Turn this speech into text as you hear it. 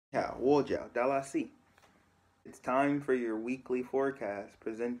Yeah, Woja, Dalasi. It's time for your weekly forecast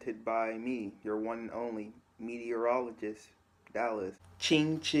presented by me, your one and only meteorologist, Dallas.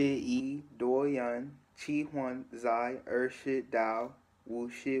 Qing Chi Yi Doyan Qi Huan Zai Shi Dao Wu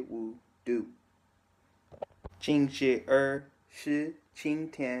Shi Wu Du. Qing Chi Shi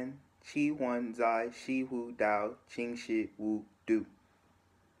Qing Tian Qi Huan Zai Shi Hu Dao Qing Shi Wu Du.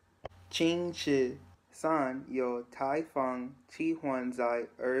 Qing Chi San Yo Tai Fang Qi Huan Zai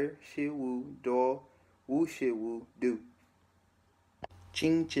Shi Wu Do Wu Shi Wu Du.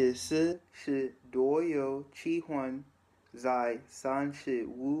 Qing Chi Si Shi Do Yo Qi Huan Zai San Shi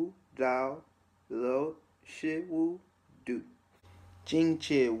Wu Dao Lo Shi Wu Du. Qing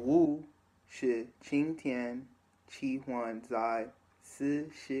Chi Wu Shi Qing Tian Qi Huan Zai Si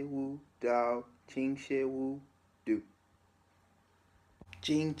Shi Wu Dao Qing Shi Wu Du.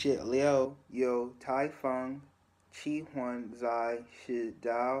 Jing Jie Liu Yo Tai Fang Qi Huan Zai Shi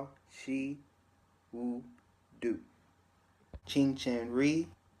Dao Shi Wu Du. Qing Chen Ri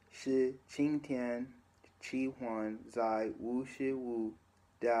Shi Qing Tian Qi Huan Zai Wu Shi Wu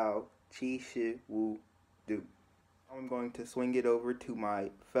Dao Qi Shi Wu Du. I'm going to swing it over to my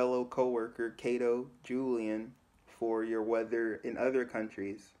fellow co-worker Cato Julian for your weather in other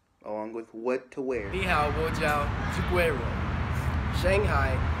countries, along with what to wear. 你好，我叫朱贵荣。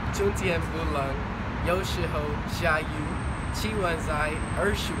Shanghai 春天不冷，有时候下雨，气温在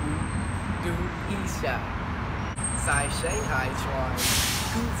25度以下。在Shanghai穿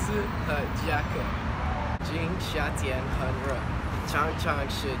裤子和夹克，今夏天很热，常常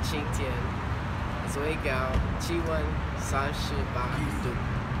是晴天，最高气温38度。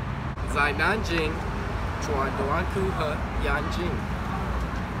在南京穿短裤和眼镜。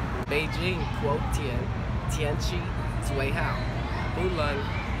北京秋天天气最好。 不冷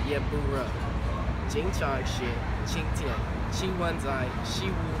也不热，经常是晴天，气温在15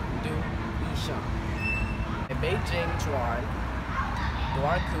度以上。在北京穿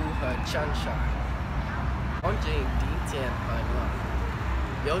短裤和衬衫，东京地天很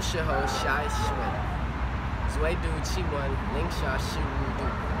冷，有时候下雪，最低气温零下15度。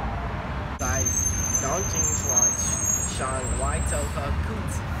在东京穿上外套和裤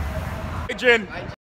子。